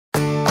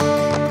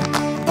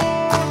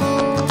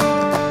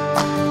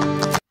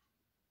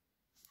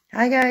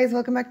Hi guys,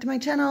 welcome back to my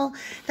channel.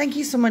 Thank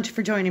you so much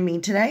for joining me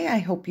today. I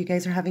hope you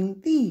guys are having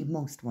the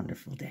most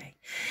wonderful day.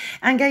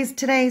 And guys,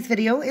 today's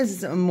video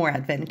is more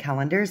advent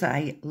calendars.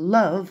 I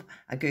love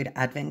a good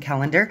advent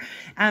calendar.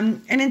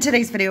 And in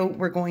today's video,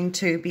 we're going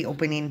to be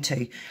opening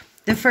two.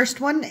 The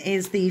first one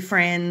is the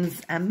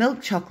Friends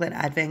Milk Chocolate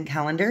Advent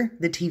Calendar,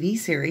 the TV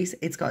series.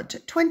 It's got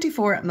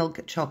 24 milk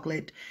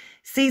chocolate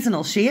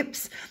seasonal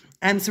shapes.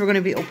 So we're going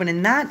to be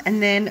opening that,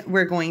 and then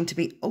we're going to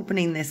be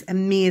opening this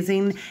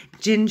amazing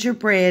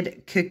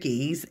gingerbread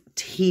cookies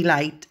tea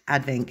light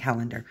advent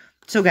calendar.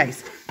 So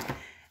guys,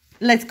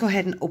 let's go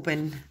ahead and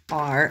open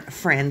our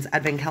Friends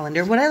advent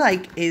calendar. What I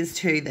like is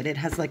too that it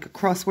has like a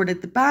crossword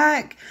at the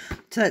back,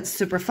 so that's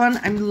super fun.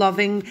 I'm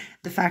loving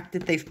the fact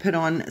that they've put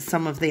on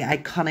some of the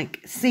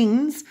iconic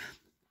scenes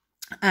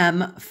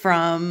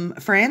from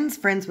Friends.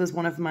 Friends was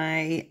one of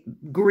my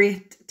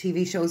great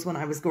TV shows when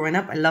I was growing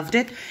up. I loved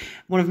it.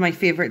 One of my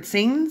favorite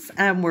scenes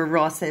where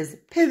Ross says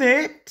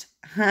pivot.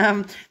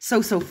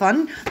 So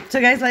fun.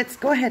 So guys, let's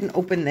go ahead and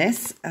open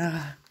this.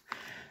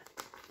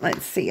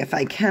 Let's see if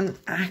I can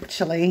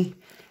actually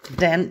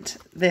dent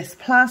this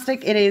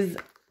plastic. It is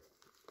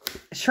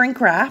shrink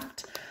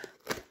wrapped.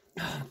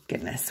 Oh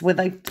goodness,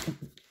 without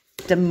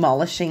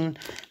demolishing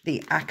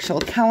the actual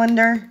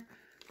calendar.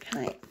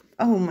 Can I?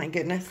 Oh my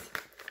goodness.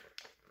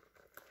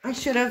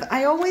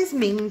 I always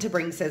mean to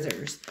bring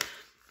scissors,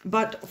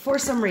 but for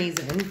some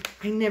reason,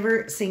 I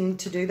never seem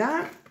to do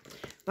that.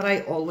 But I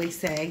always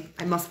say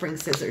I must bring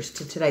scissors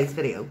to today's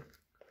video.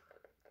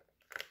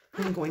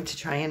 I'm going to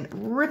try and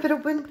rip it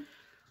open.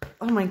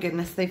 Oh my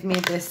goodness, they've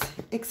made this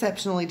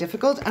exceptionally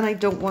difficult, and I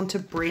don't want to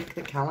break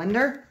the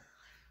calendar.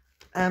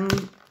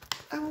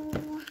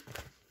 Oh,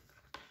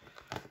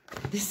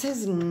 this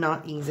is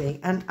not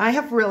easy, and I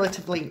have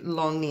relatively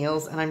long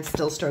nails, and I'm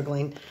still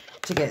struggling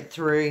to get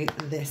through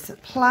this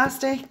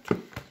plastic.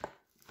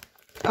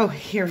 Oh,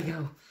 here we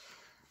go.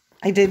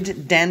 I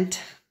did dent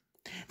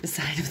the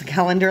side of the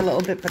calendar a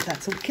little bit, but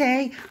that's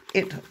okay.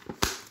 It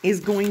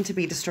is going to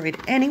be destroyed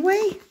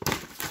anyway.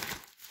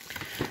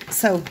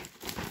 So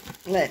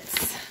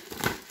let's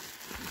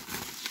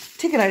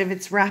take it out of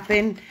its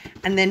wrapping,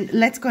 and then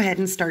let's go ahead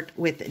and start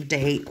with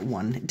day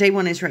one. Day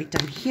one is right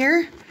down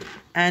here.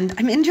 And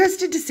I'm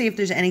interested to see if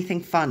there's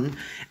anything fun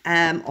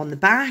on the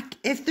back.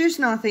 If there's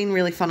nothing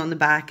really fun on the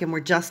back and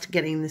we're just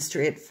getting the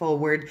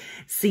straightforward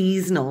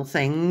seasonal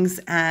things,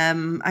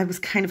 I was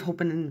kind of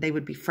hoping they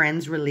would be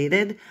Friends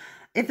related.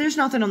 If there's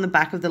nothing on the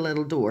back of the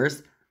little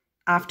doors,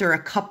 after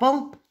a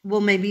couple, we'll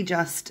maybe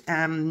just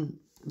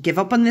give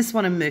up on this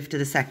one and move to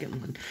the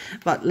second one.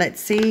 But let's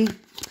see.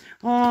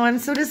 Oh, I'm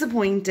so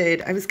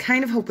disappointed. I was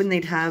kind of hoping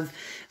they'd have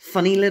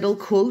funny little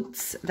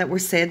quotes that were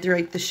said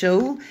throughout the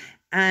show.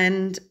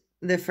 And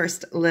the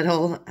first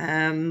little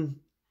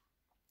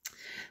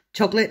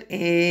chocolate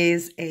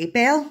is a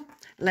bell.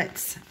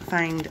 Let's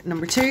find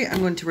number two. I'm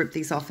going to rip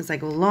these off as I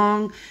go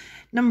along.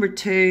 Number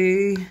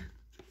two.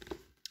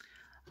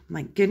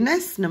 My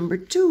goodness, number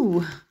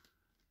two.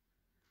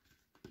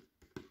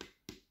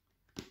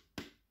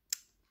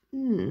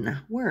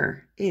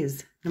 Where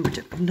is number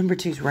two? Number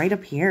two is right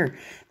up here.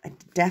 I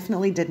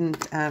definitely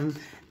didn't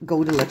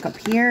go to look up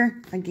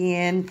here.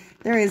 Again,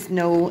 there is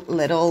no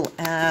little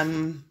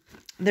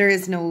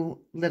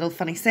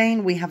funny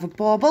saying. We have a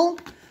bauble.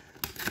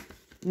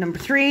 Number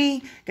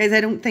three. Guys, I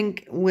don't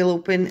think we'll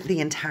open the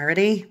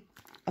entirety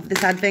of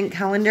this advent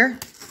calendar.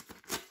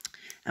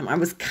 I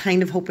was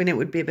kind of hoping it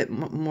would be a bit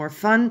more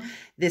fun.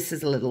 This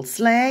is a little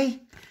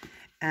sleigh.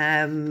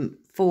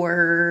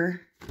 Four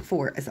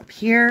is up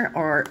here.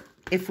 Or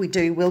if we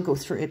do, we'll go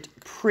through it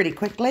pretty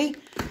quickly.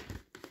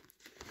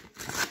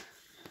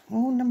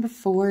 Oh, number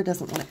four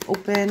doesn't want to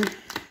open.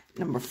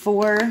 Number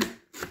four.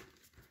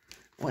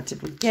 What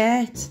did we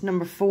get?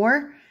 Number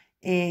four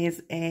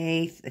is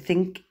I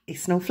think a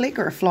snowflake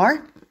or a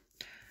flower.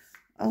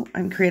 Oh,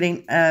 I'm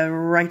creating a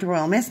right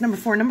royal mess. Number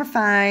four, number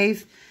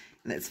five.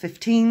 That's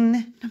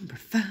 15. Number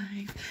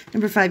five.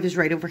 Number five is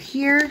right over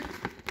here.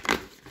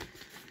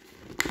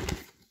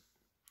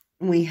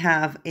 We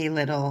have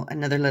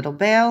another little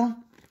bell.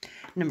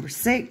 Number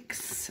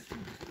six.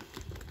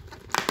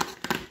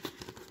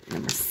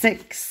 Number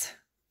six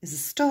is a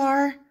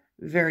star.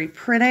 Very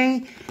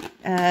pretty.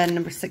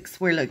 Number six,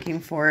 we're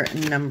looking for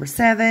number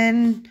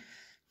seven.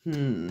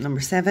 Number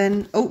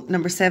seven. Oh,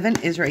 number seven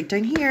is right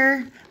down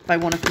here by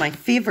one of my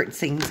favorite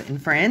scenes in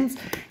Friends.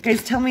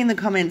 Guys, tell me in the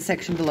comments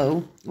section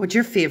below what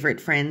your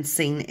favorite Friends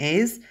scene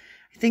is.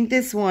 I think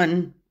this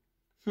one,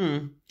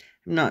 I'm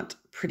not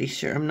pretty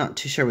sure. I'm not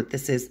too sure what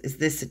this is. Is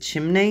this a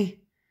chimney?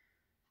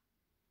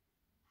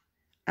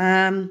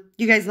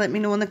 You guys let me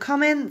know in the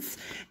comments.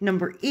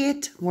 Number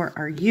eight, where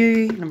are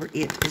you? Number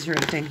eight is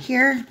right down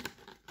here.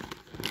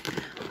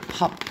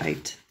 Pop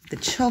out the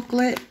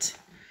chocolate.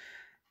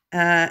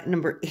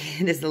 Number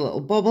 8 is the little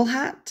bubble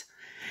hat.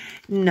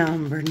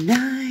 Number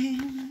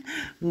 9,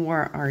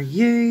 where are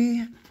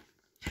you?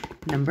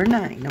 Number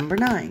 9, number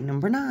 9,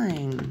 number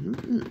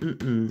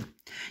 9.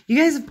 You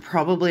guys have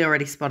probably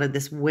already spotted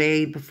this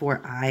way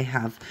before I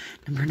have.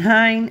 Number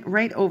 9,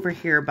 right over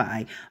here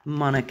by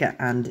Monica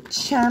and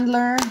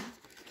Chandler.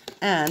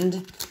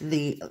 and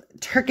the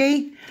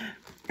turkey.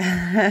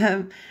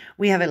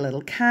 We have a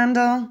little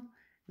candle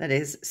that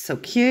is so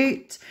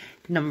cute.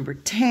 Number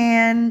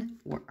 10.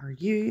 Where are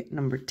you?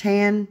 Number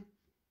 10.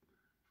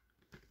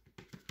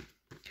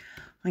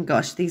 My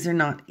gosh, these are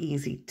not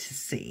easy to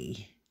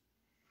see.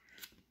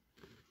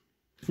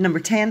 Number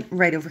 10,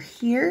 right over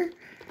here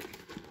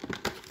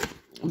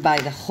by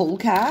the whole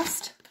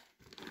cast.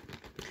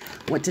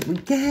 What did we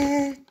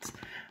get?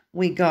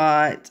 We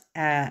got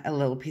a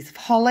little piece of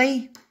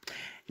holly.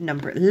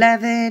 Number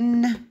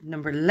 11.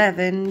 Number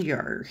 11,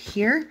 you're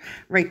here,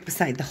 right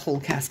beside the whole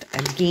cast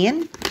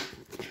again.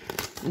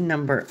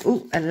 Number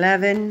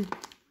 11,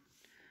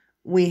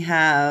 we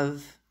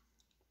have,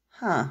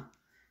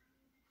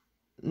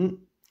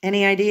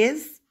 any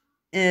ideas?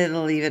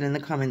 I'll leave it in the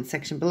comment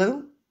section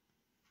below.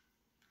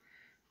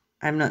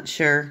 I'm not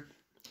sure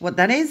what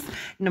that is.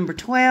 Number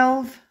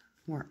 12,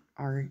 where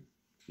are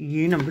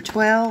you? Number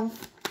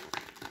 12,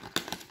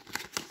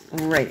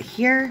 right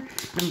here.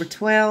 Number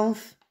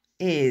 12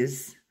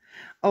 is,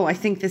 oh, I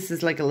think this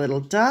is like a little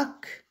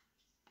duck.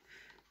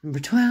 Number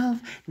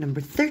 12.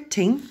 Number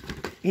 13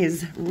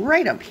 is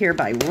right up here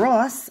by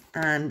Ross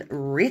and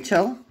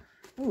Rachel.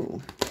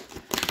 Ooh.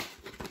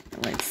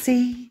 Let's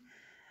see.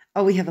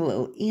 Oh, we have a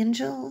little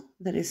angel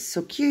that is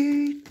so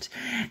cute.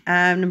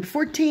 Number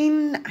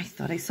 14, I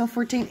thought I saw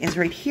 14, is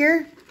right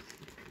here.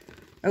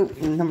 Oh,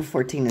 number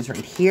 14 is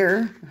right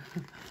here.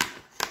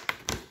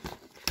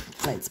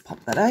 Let's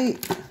pop that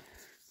out.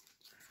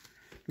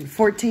 Number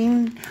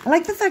 14. I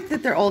like the fact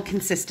that they're all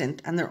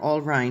consistent and they're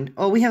all round.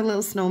 Oh, we have a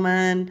little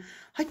snowman.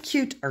 How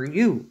cute are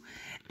you?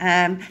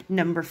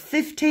 Number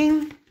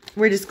 15.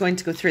 We're just going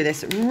to go through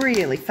this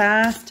really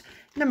fast.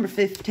 Number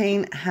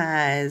 15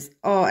 has,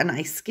 oh, an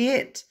ice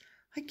skate.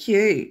 How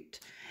cute.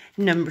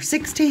 Number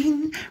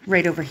 16,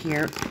 right over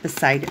here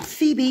beside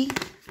Phoebe.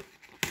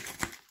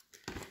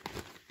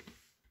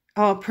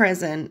 Oh,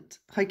 present.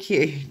 How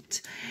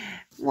cute.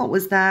 What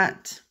was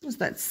that? Was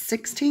that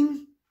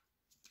 16?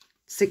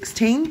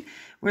 16.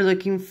 We're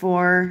looking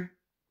for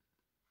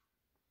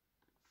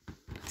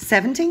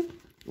 17,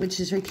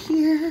 which is right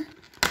here.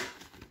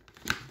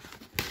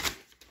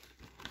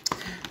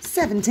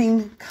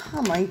 17,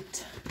 come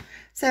out.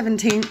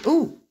 17.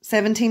 Ooh,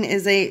 17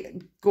 is a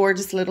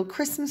gorgeous little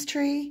Christmas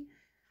tree.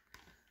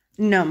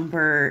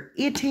 Number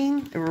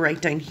 18,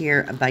 right down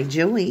here by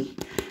Joey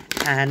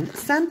and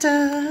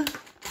Santa.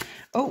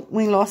 Oh,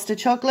 we lost a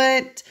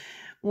chocolate.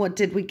 What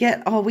did we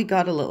get? Oh, we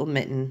got a little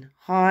mitten.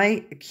 How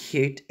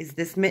cute is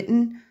this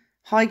mitten?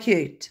 How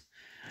cute.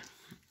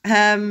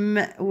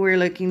 We're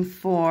looking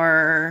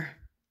for,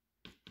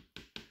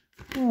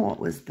 what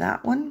was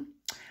that one?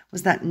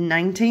 Was that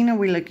 19? Are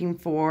we looking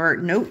for,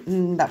 nope,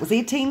 that was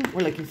 18.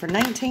 We're looking for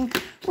 19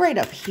 right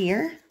up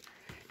here.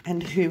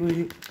 And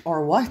who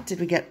or what did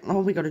we get?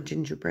 Oh, we got a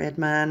gingerbread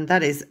man.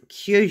 That is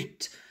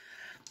cute.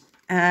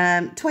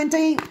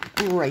 20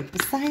 right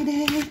beside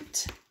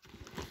it.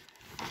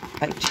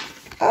 Ouch.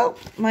 Oh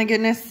my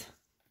goodness.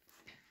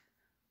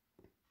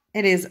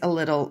 It is a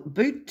little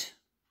boot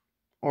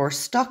or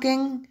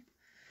stocking.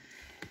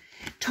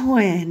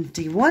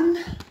 21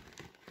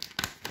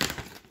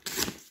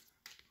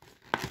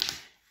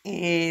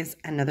 is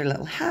another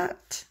little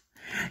hat.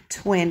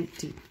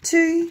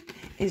 22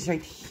 is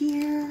right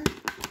here.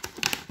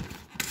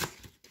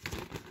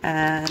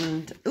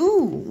 And,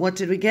 ooh, what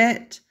did we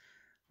get?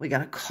 We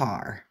got a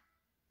car.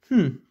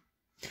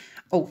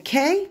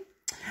 Okay.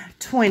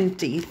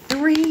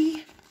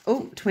 23.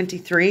 Oh,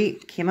 23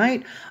 came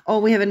out. Oh,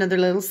 we have another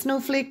little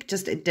snowflake,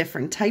 just a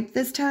different type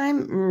this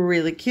time.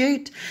 Really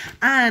cute.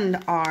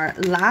 And our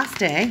last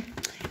day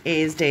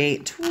is day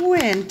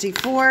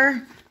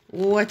 24.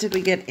 What did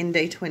we get in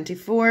day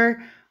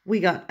 24? We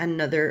got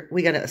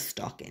a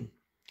stocking.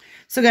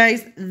 So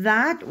guys,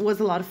 that was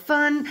a lot of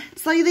fun.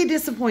 Slightly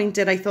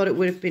disappointed. I thought it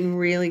would have been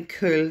really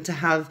cool to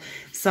have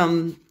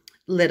some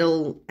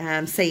little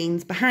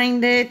sayings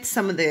behind it,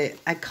 some of the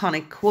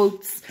iconic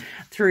quotes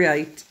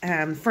throughout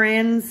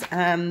Friends,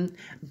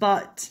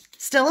 but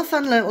still a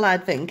fun little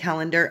advent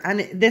calendar.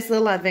 And this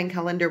little advent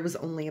calendar was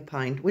only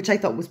 £1, which I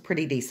thought was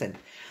pretty decent.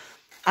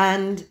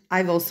 And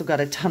I've also got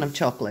a ton of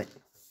chocolate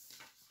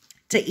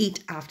to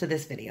eat after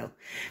this video.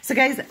 So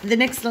guys, the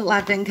next little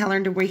advent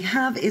calendar we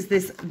have is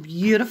this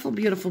beautiful,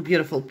 beautiful,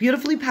 beautiful,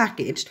 beautifully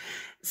packaged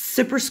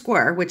super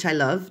square, which I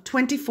love,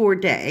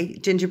 24-day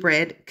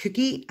gingerbread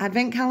cookie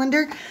advent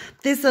calendar.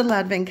 This little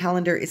advent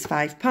calendar is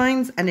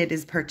 £5 and it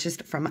is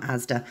purchased from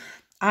Asda.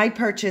 I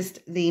purchased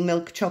the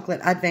milk chocolate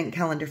advent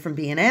calendar from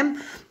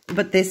B&M,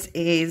 but this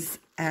is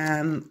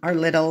our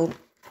little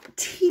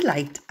tea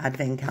light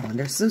advent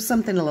calendar. So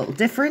something a little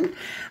different.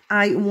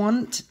 I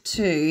want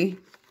to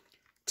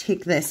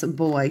take this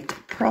bow out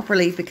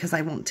properly because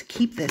I want to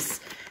keep this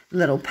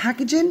little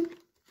packaging.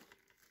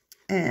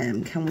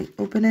 Can we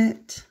open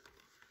it?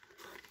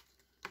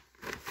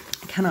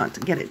 I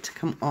cannot get it to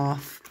come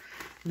off.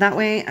 That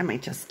way I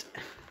might just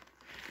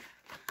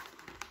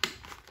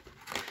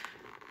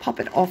pop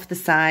it off the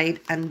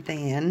side and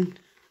then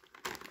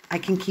I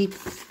can keep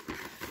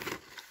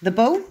the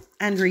bow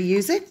and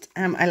reuse it.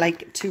 I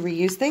like to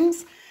reuse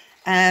things.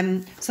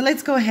 So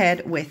let's go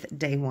ahead with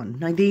day one.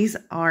 Now these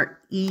are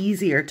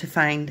easier to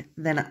find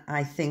than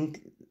I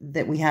think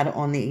that we had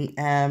on the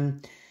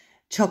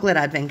chocolate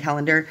advent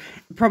calendar,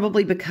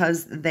 probably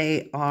because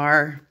they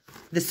are,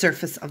 the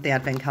surface of the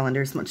advent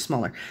calendar is much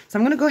smaller. So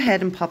I'm going to go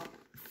ahead and pop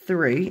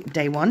through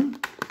day one.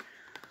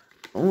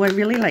 Oh, I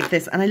really like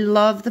this, and I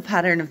love the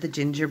pattern of the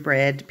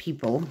gingerbread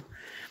people.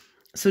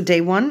 So day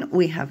one,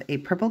 we have a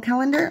purple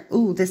calendar.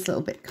 Oh, this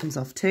little bit comes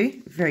off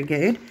too. Very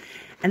good.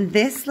 And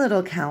this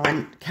little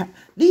calendar,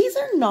 these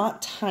are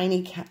not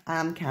tiny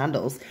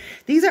candles.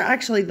 These are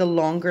actually the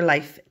longer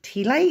life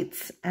tea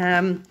lights.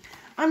 I'm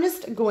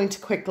just going to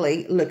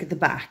quickly look at the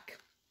back.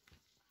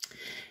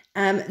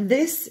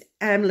 This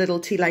little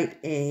tea light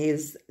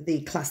is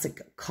the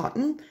classic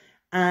cotton.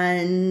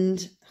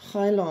 And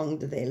how long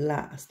do they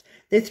last?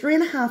 They're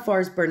 3.5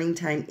 hours burning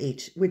time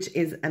each, which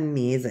is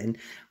amazing.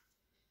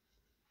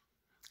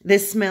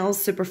 This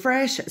smells super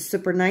fresh,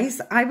 super nice.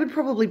 I would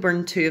probably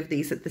burn 2 of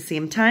these at the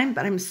same time,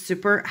 but I'm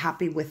super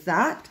happy with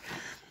that.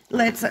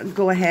 Let's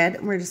go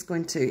ahead. We're just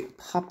going to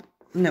pop,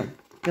 no,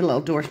 the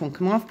little doors won't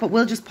come off, but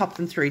we'll just pop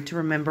them through to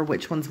remember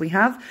which ones we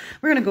have.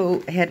 We're going to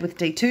go ahead with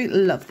day 2.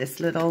 Love this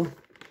little,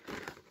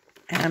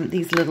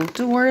 these little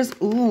doors.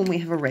 Oh, we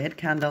have a red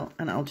candle,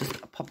 and I'll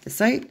just pop this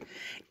out.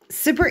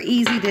 Super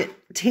easy to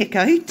take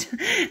out,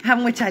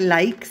 which I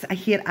like. I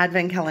hate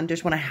advent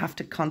calendars when I have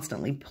to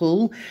constantly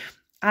pull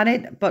at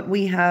it, but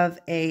we have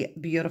a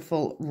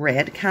beautiful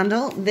red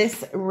candle.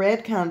 This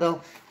red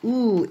candle,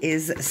 ooh,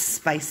 is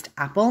spiced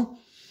apple.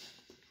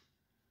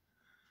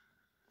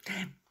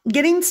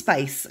 Getting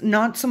spice,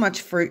 not so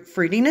much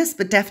fruitiness,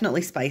 but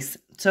definitely spice.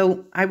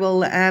 So I will,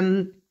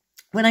 when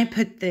I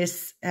put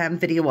this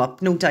video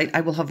up, no doubt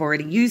I will have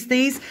already used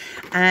these,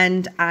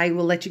 and I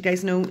will let you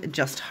guys know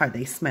just how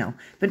they smell.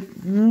 But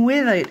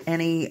without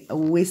any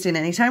wasting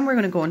any time, we're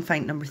going to go and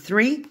find number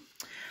 3.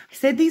 I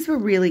said these were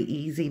really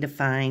easy to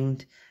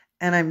find,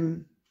 and I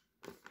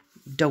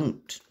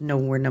don't know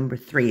where number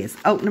 3 is.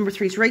 Oh, number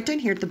 3 is right down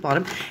here at the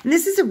bottom. And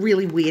this is a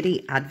really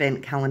weighty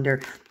advent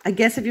calendar. I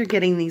guess if you're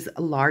getting these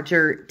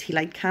larger tea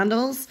light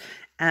candles,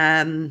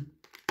 it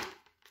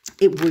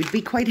would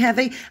be quite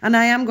heavy. And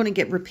I am going to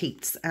get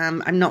repeats.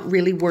 I'm not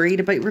really worried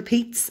about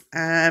repeats.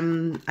 I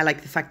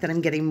like the fact that I'm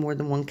getting more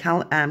than one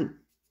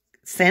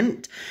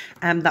scent.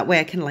 That way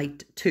I can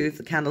light 2 of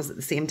the candles at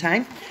the same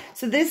time.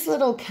 So this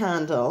little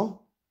candle...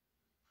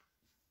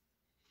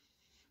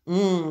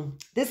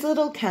 this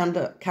little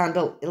candle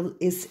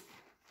is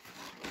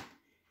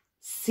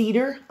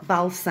cedar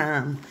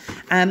balsam.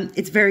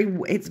 It's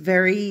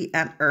very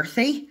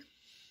earthy.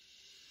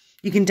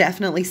 You can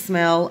definitely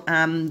smell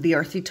the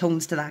earthy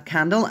tones to that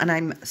candle, and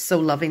I'm so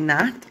loving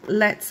that.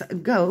 Let's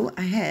go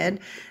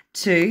ahead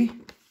to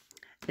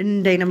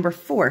day number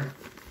 4.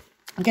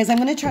 Guys, I'm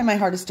going to try my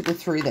hardest to go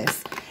through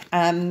this.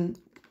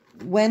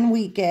 When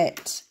we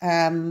get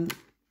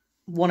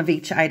one of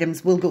each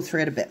items, we'll go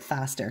through it a bit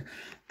faster.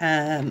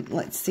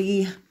 Let's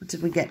see, what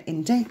did we get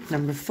in day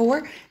number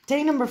 4?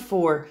 Day number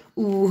 4,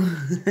 ooh,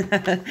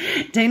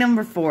 day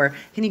number 4.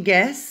 Can you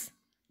guess?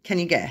 Can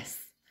you guess?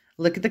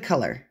 Look at the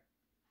color.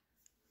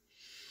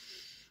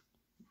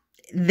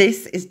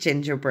 This is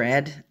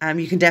gingerbread.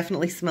 You can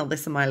definitely smell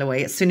this a mile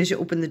away as soon as you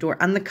open the door,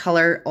 and the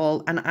color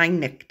all, and I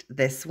nicked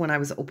this when I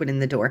was opening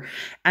the door.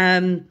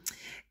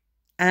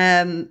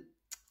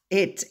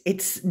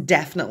 It's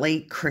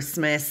definitely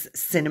Christmas,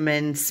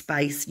 cinnamon,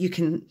 spice. You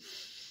can...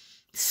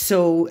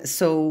 so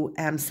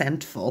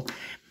scentful.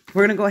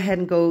 We're going to go ahead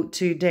and go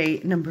to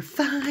day number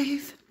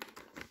 5.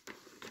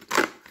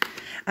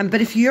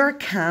 But if you're a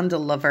candle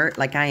lover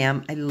like I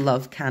am, I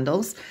love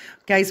candles.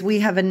 Guys,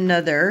 we have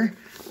another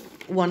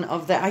one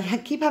of the... I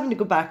keep having to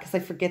go back because I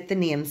forget the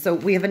name. So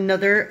we have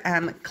another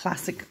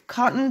classic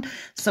cotton.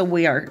 So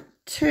we are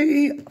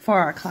 2 for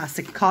our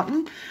classic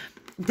cotton.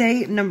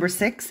 Day number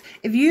 6.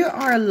 If you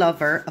are a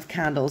lover of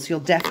candles, you'll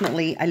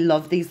definitely... I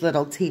love these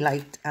little tea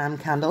light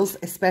candles,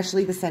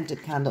 especially the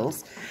scented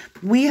candles.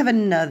 We have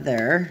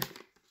another...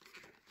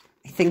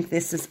 I think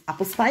this is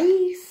apple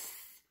spice.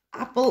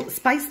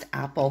 Spiced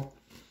apple.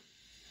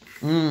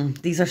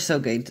 These are so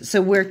good.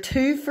 So we're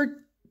 2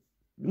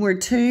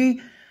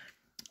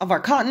 of our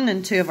cotton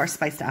and 2 of our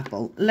spiced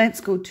apple.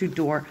 Let's go to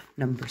door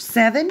number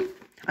 7.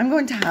 I'm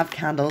going to have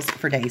candles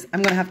for days.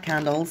 I'm going to have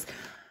candles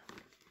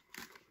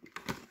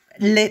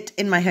lit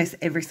in my house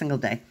every single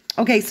day.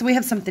 Okay, so we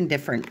have something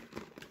different.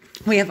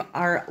 We have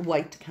our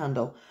white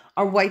candle.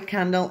 Our white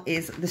candle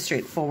is the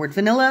straightforward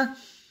vanilla.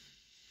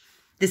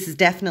 This is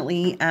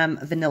definitely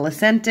vanilla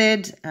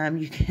scented.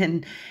 You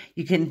can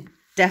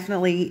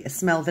definitely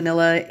smell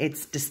vanilla.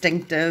 It's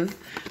distinctive.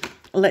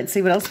 Let's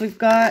see what else we've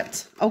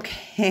got.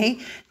 Okay,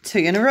 2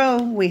 in a row.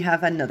 We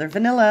have another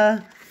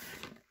vanilla.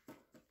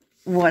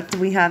 What do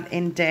we have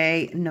in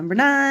day number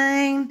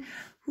 9?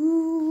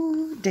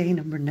 Ooh, day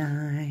number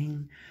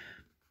 9.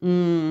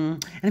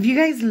 And if you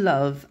guys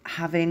love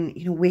having,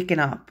 waking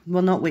up,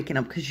 well, not waking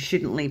up because you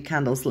shouldn't leave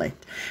candles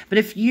lit, but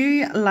if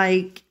you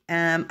like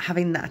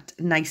having that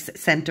nice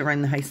scent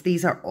around the house,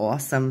 these are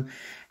awesome.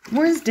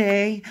 Where's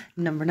day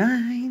number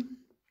 9?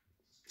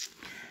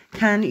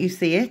 Can you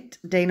see it?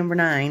 Day number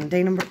 9,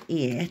 day number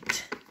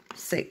 8,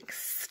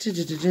 6.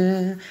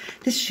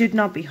 This should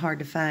not be hard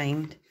to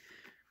find.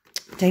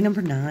 Day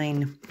number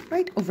 9,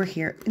 right over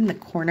here in the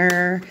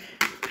corner,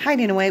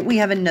 hiding away. We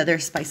have another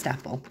spiced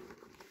apple.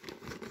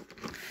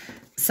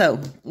 So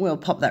we'll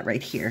pop that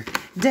right here.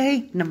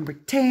 Day number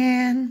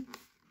 10.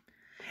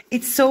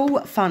 It's so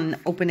fun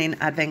opening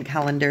advent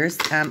calendars.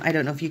 I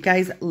don't know if you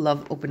guys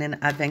love opening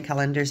advent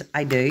calendars.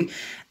 I do.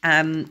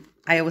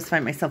 I always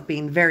find myself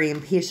being very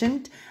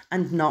impatient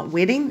and not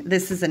waiting.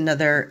 This is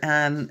another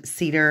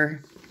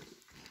cedar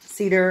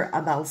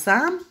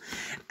balsam.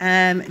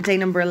 Day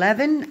number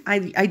 11.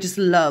 I just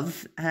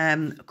love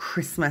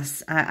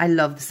Christmas. I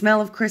love the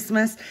smell of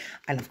Christmas.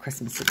 I love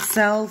Christmas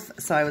itself.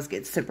 So I always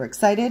get super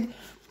excited.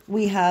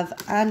 We have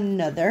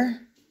another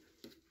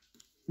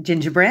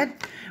gingerbread.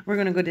 We're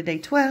going to go to day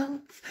 12.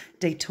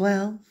 Day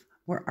 12.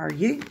 Where are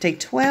you? Day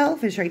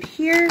 12 is right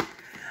here.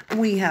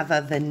 We have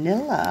a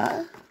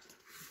vanilla.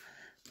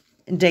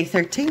 Day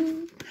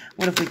 13.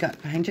 What have we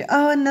got behind you?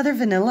 Oh, another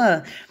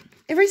vanilla.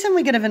 Every time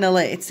we get a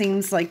vanilla, it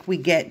seems like we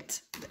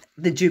get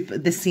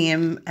the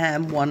same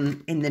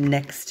one in the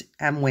next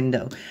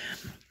window.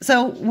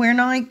 So we're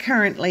now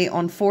currently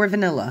on 4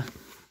 vanilla.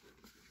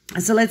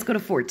 So let's go to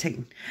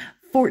 14.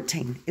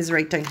 14 is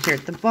right down here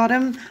at the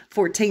bottom.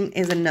 14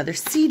 is another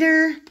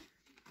cedar.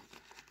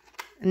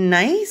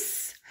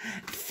 Nice.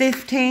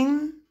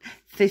 15.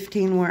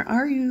 15, where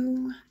are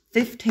you?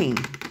 15.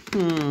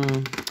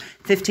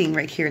 15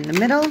 right here in the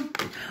middle.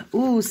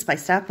 Ooh,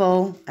 spiced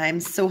apple.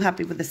 I'm so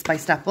happy with the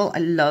spiced apple. I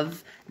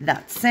love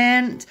that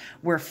scent.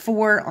 We're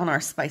 4 on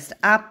our spiced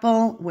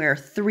apple. We're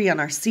 3 on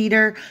our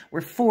cedar.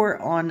 We're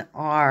 4 on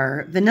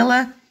our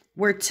vanilla.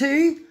 We're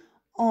 2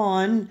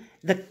 on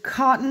the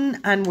cotton,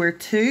 and we're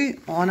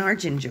 2 on our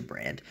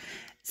gingerbread.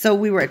 So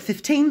we were at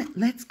 15.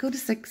 Let's go to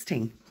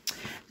 16.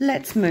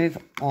 Let's move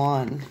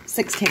on.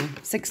 16.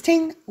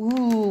 16.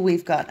 Ooh,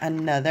 we've got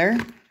another,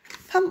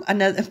 I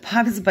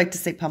was about to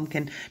say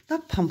pumpkin,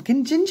 not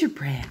pumpkin,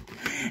 gingerbread.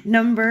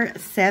 Number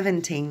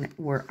 17.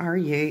 Where are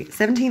you?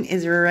 17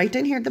 is right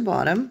down here at the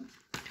bottom.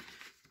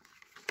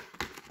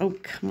 Oh,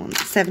 come on.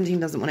 17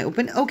 doesn't want to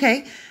open.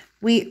 Okay.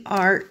 We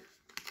are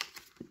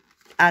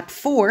at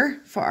 4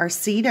 for our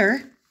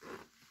cedar.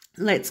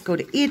 Let's go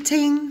to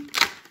 18.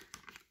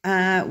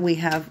 We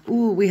have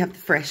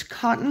the fresh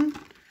cotton.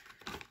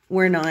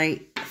 We're now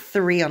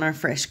 3 on our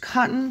fresh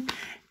cotton.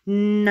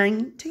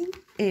 19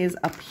 is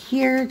up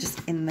here,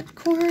 just in the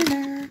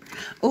corner.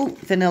 Oh,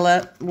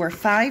 vanilla. We're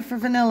 5 for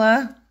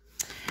vanilla.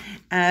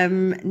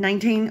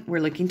 19, we're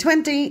looking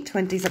 20.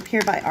 20's up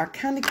here by our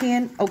candy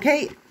cane.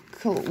 Okay,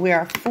 cool. We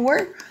are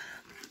 4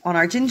 on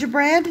our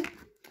gingerbread.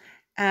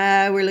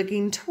 We're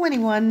looking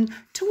 21,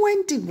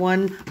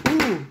 21,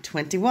 ooh,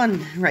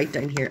 21 right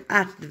down here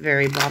at the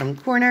very bottom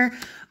corner.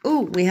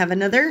 Oh, we have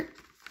another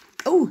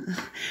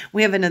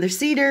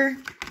cedar.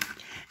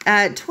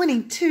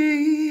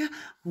 22,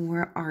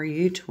 where are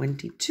you?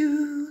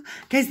 22.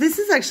 Guys, this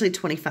is actually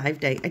 25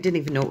 day. I didn't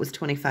even know it was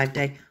 25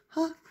 day.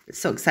 Huh,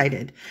 so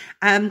excited.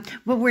 But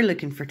we're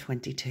looking for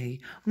 22.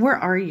 Where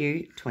are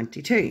you?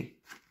 22.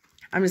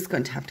 I'm just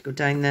going to have to go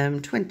down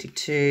them.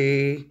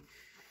 22.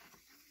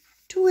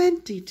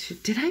 22.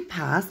 Did I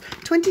pass?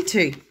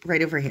 22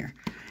 right over here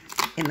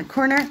in the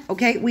corner.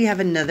 Okay, we have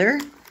another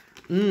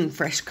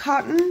fresh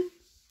cotton.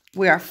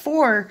 We are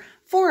 4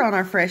 on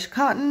our fresh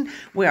cotton.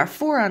 We are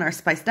 4 on our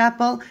spiced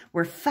apple.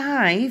 We're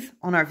 5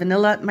 on our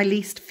vanilla, my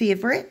least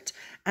favorite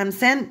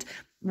scent.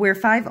 We're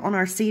 5 on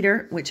our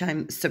cedar, which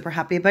I'm super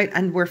happy about.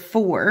 And we're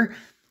 4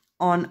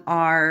 on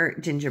our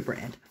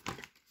gingerbread.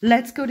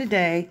 Let's go to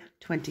day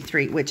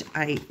 23, which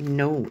I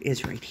know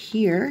is right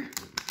here.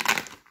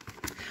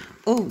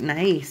 Oh,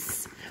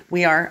 nice.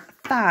 We are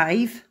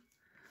 5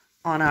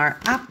 on our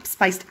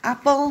spiced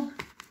apple.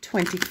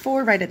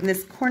 24 right in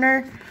this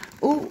corner.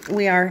 Oh,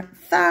 we are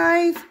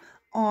 5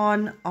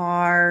 on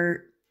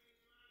our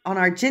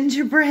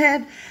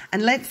gingerbread.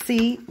 And let's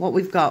see what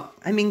we've got.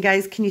 I mean,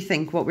 guys, can you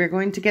think what we're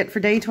going to get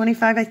for day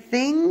 25? I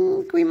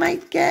think we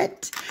might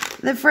get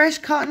the fresh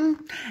cotton.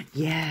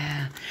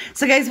 Yeah.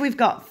 So, guys, we've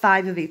got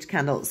 5 of each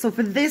candle. So,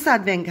 for this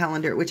advent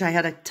calendar, which I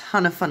had a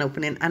ton of fun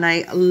opening, and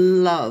I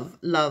love,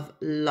 love,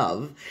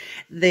 love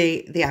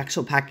the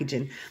actual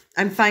packaging.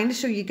 I'm fine to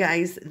show you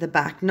guys the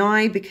back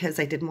now because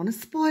I didn't want to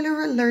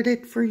spoiler alert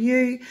it for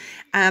you.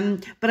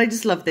 But I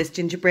just love this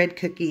gingerbread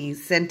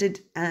cookies scented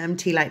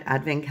tea light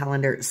advent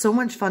calendar. So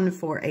much fun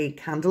for a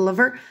candle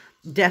lover.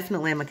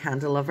 Definitely I'm a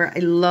candle lover. I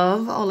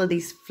love all of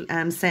these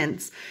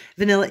scents.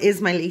 Vanilla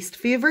is my least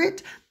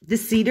favorite. The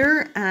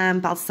cedar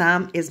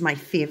balsam is my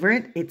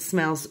favorite. It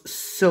smells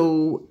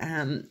so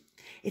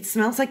it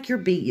smells like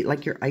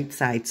you're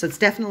outside. So it's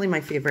definitely my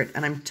favorite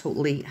and I'm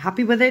totally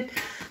happy with it.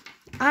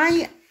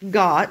 I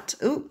got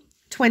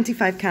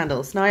 25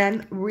 candles. Now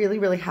I'm really,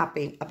 really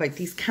happy about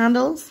these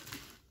candles.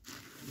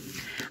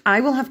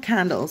 I will have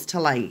candles to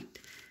light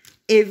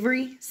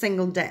every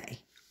single day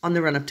on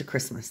the run up to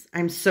Christmas.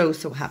 I'm so,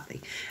 so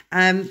happy.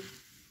 How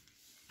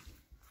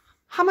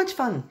much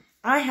fun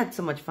I had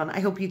so much fun. I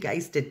hope you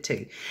guys did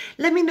too.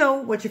 Let me know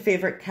what your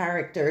favorite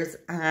characters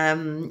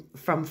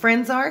from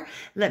Friends are.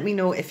 Let me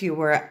know if you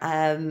were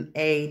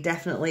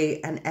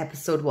definitely an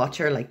episode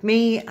watcher like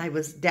me. I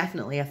was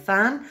definitely a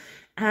fan.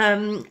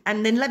 And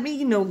then let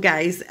me know,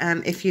 guys,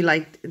 if you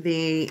liked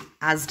the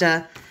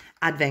Asda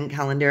Advent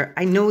calendar.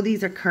 I know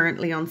these are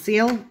currently on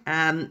sale.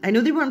 I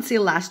know they were on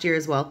sale last year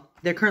as well.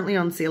 They're currently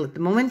on sale at the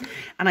moment,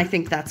 and I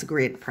think that's a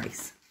great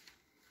price.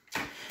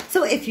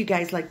 So if you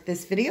guys like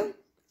this video,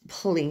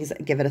 please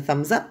give it a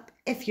thumbs up.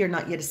 If you're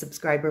not yet a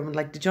subscriber and would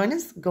like to join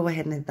us, go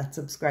ahead and hit that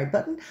subscribe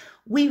button.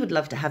 We would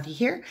love to have you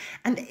here.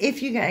 And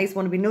if you guys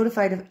want to be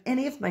notified of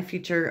any of my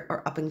future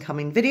or up and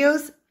coming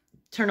videos,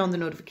 turn on the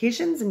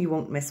notifications and you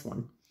won't miss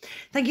one.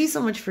 Thank you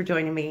so much for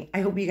joining me.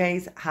 I hope you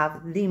guys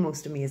have the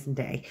most amazing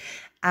day.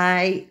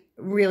 I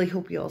really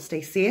hope you all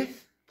stay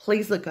safe.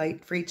 Please look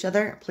out for each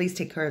other. Please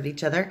take care of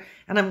each other.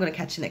 And I'm going to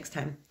catch you next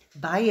time.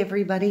 Bye,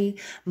 everybody.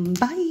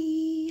 Bye.